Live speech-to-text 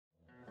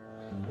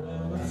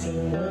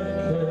and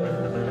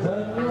wicked,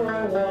 and you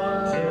are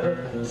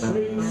wanted.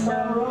 Sweet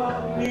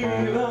sorrow,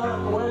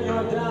 even when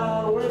you're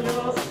down, when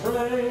you're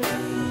spring.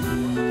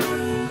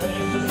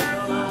 Faces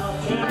come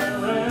out in the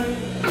rain.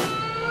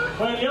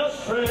 When you're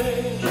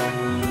strange,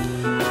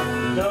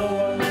 no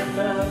one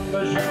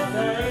remembers your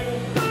name.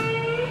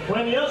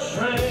 When you're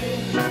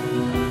strange,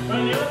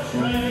 when you're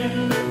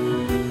strange,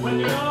 when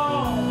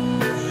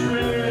you're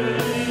strange.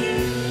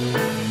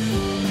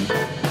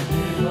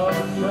 People are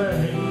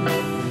afraid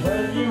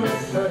when you are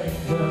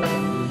stranger.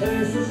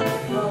 Faces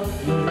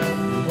love you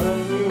when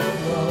you are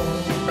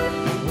alone.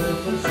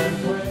 Rivers and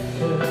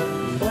wicked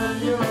when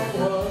you're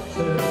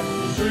wanted.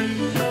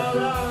 Streets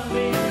around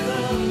me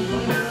when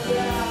you're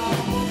down.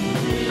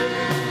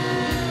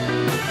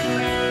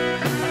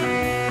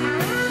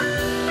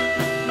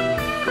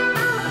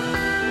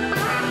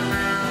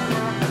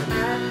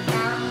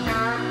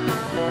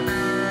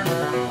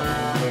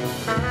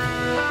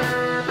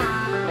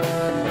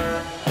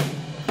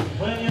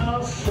 When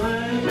you're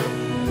strange,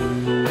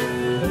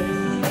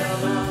 faces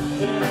come out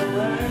in the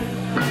rain.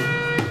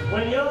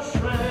 When you're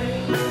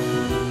strange,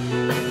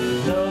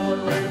 no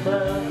one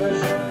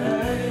remembers your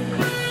name.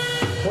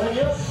 When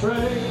you're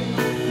strange,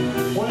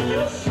 when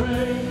you're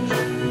strange,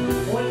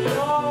 when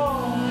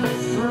you're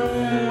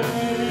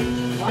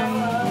strange, I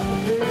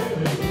feel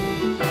it.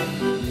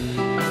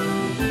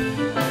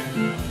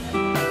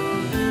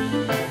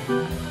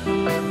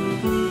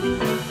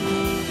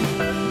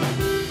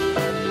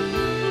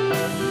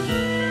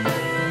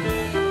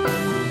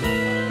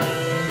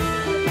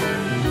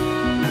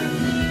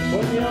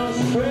 When you're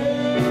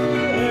strange,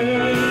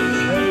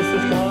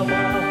 faces come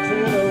out to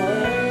the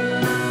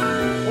rain.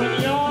 When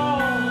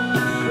you're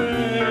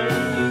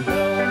strange,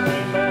 no one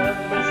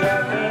remembers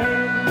your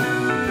name.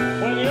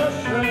 When you're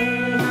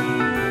strange,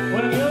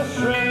 when you're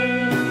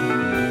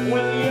strange,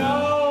 when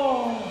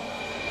you're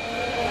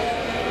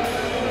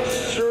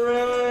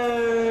strange.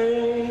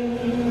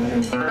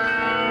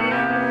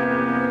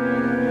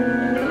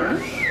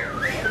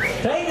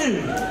 Thank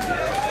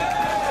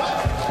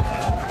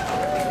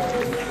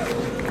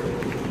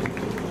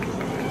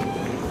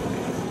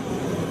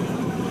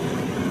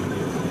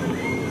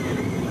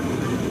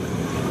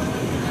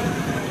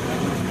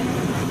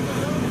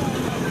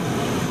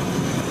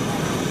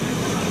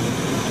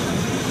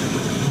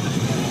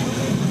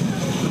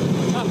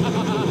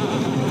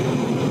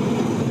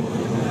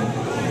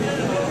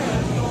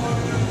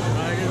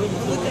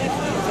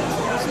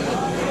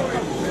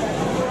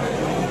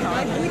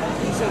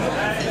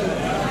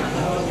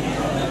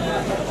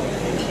you.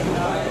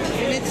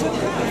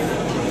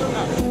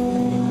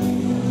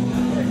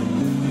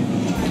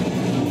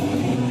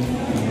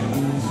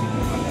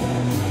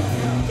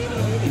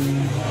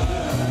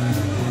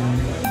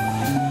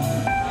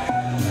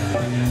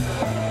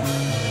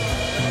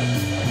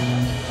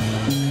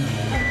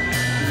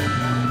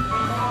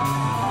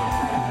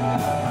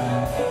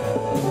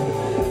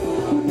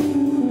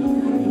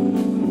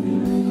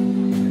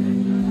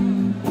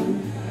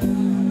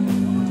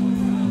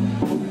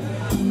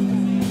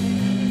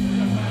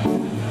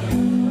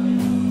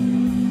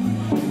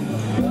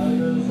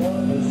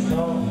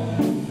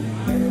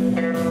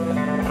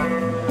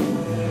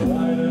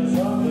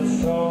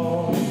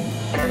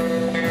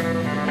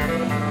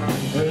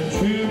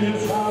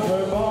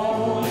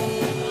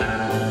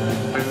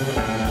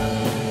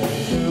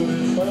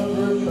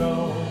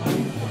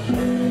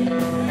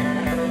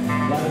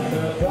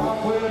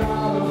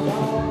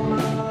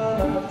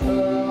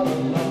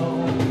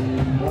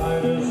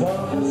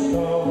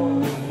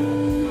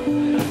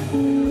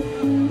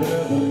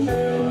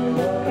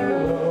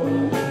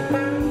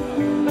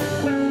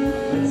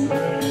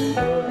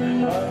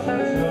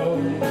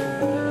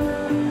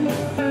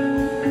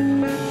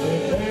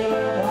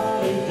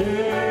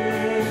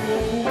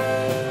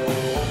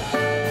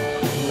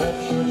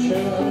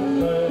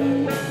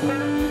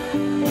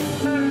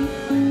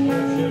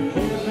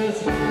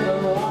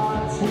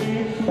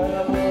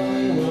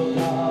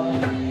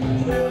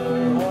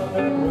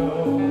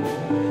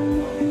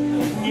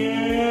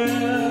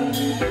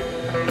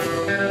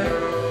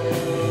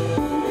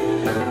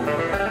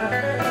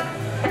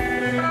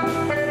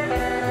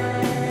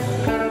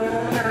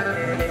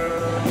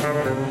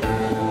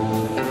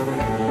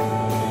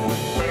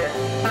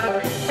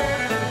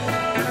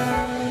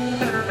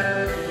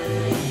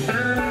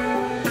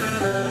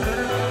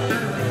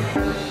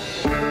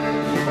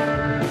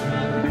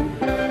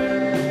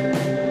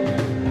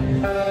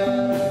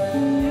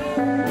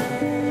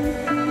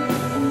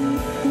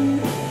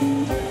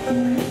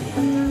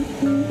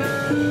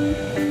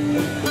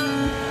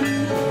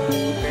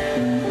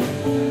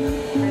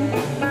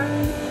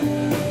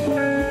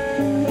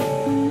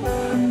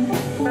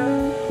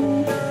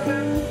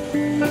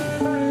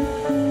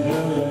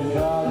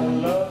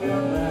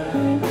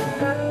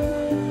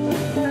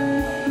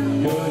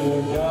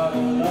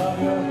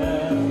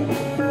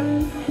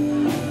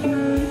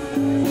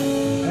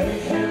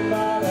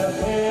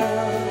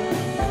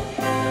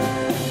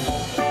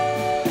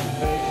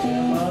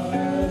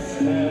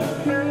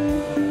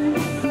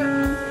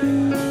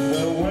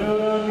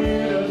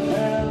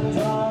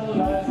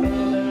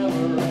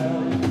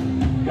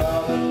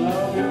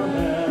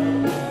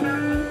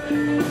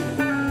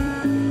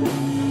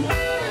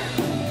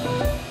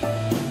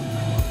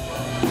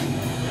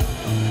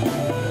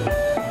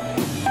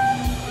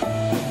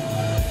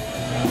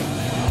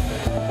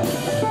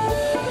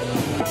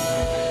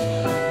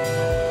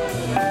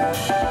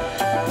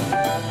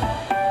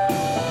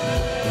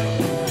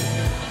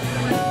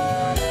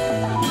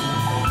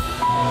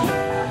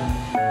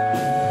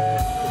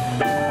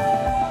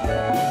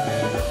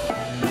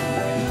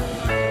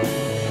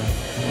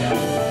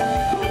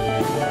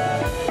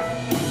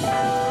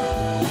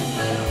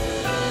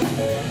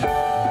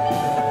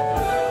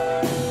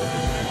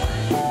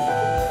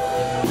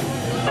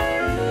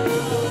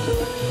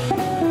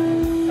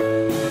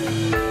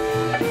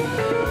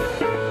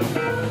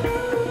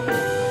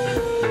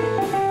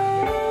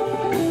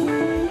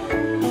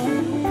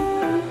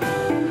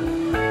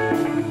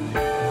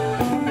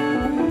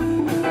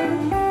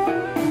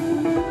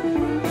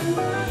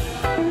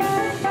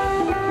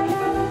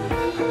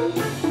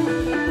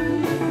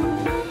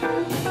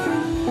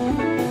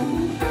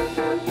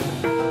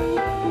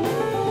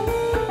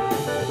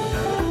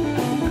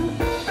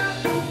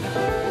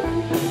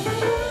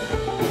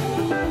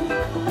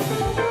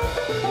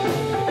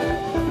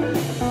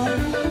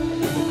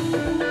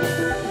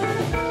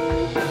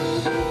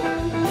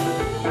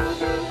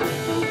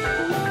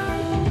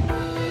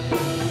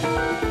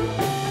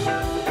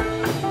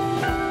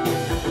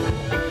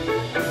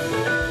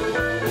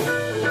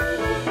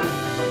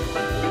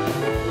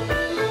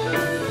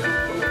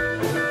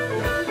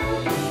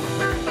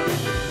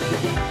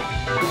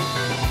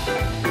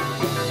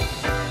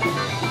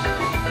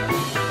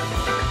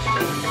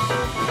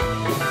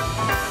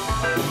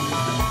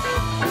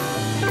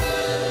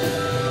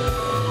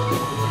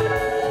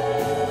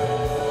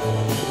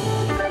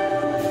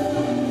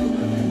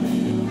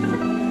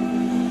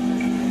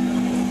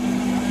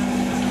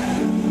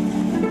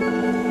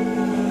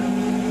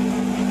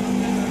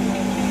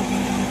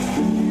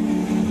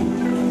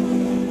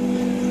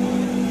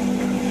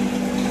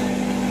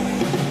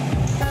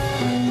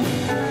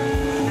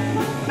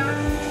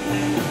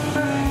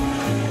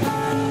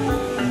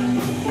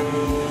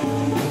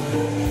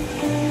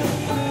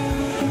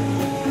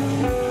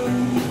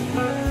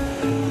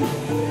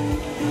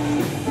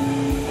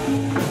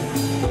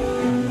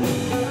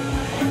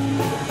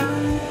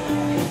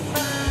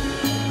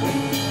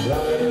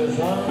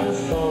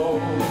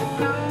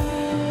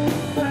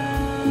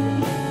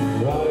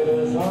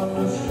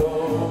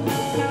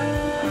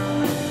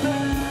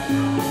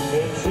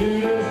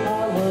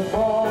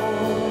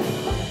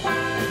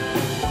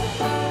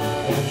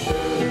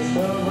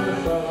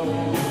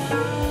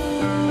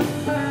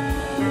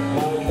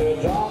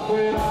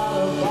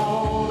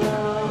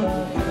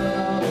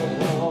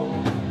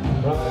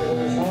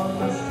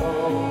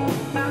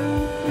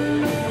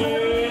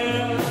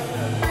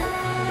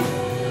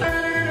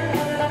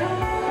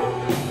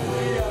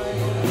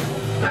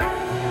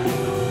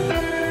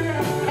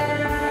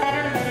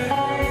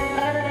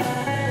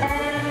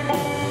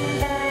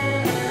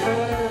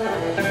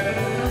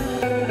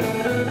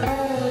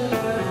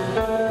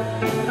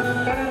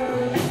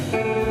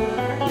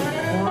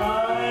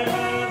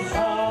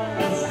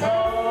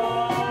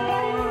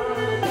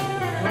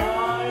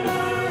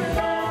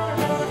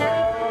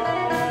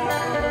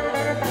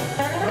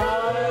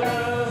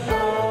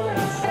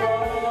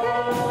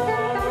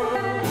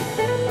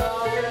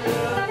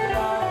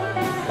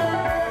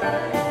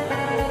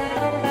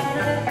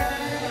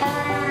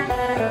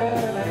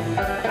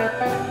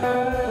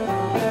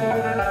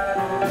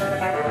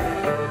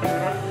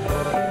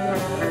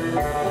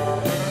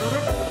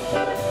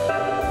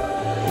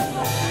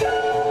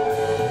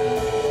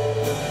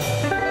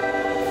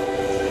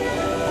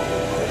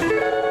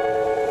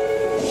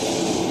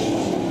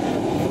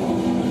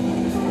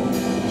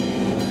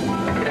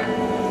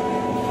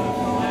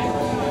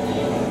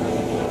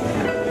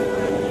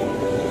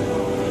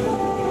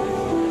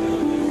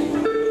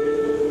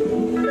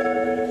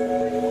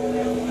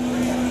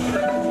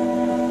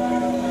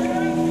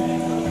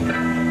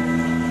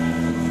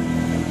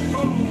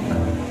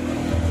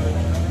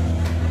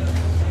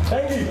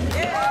 Thank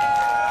you.